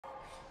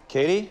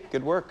Katie,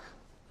 good work.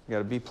 You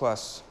got a B+.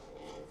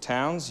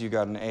 Towns, you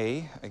got an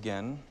A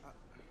again.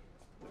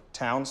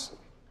 Towns.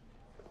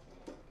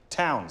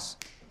 Towns.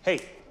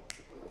 Hey,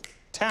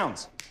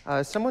 Towns.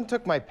 Someone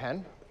took my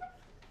pen.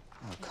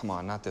 Oh, come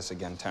on, not this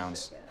again,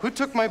 Towns. Who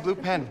took my blue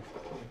pen?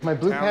 My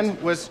blue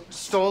pen was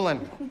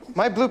stolen.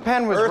 My blue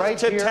pen was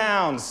right here. Earth to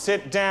Towns,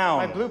 sit down.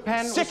 My blue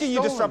pen was stolen. Sick of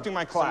you disrupting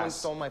my class. Someone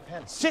stole my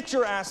pen. Sit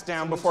your ass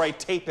down before I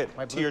tape it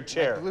to your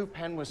chair. My blue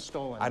pen was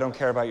stolen. I don't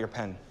care about your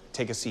pen.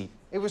 Take a seat.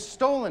 It was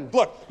stolen.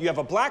 Look, you have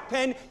a black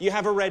pen, you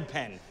have a red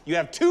pen. You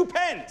have 2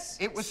 pens.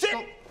 It was Sit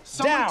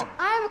down.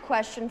 I have a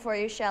question for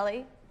you,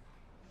 Shelley.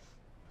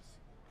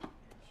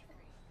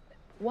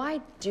 Why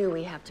do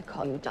we have to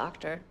call you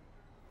doctor?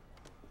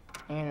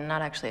 You're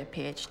not actually a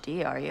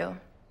PhD, are you?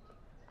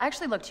 I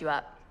actually looked you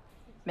up,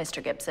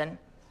 Mr. Gibson.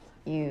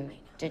 You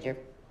did your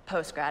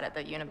postgrad at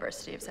the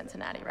University of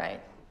Cincinnati, right?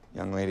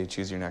 Young lady,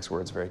 choose your next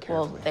words very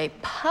carefully. Well, they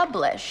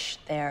publish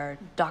their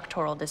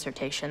doctoral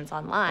dissertations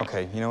online.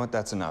 Okay, you know what?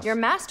 That's enough. Your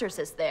master's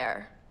is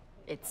there.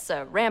 It's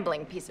a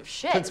rambling piece of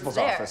shit. Principal's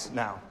there. office,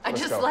 now.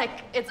 Let's go.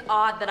 It's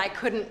odd that I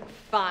couldn't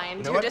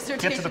find your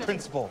dissertation. Get to the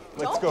principal.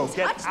 Let's Don't go. touch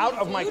Get out me,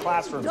 of my dude.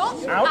 classroom.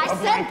 Don't. Out I of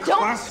said my don't,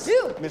 class.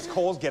 dude. Miss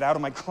Coles, get out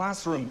of my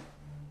classroom.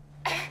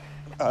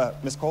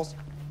 Miss Coles?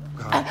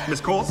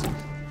 Miss Coles?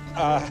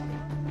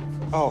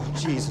 Oh,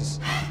 Jesus.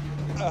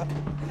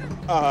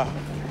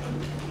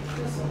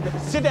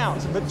 Sit down,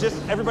 but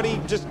just, everybody,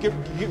 just give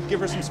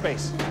her some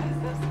space.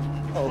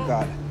 Oh,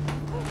 God.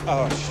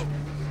 Oh,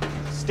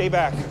 stay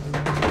back.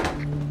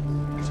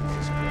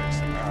 Jesus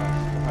Christ.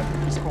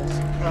 Miss Coles.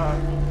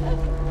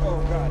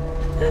 Oh, God.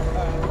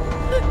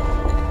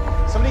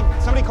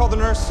 Somebody call the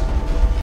nurse.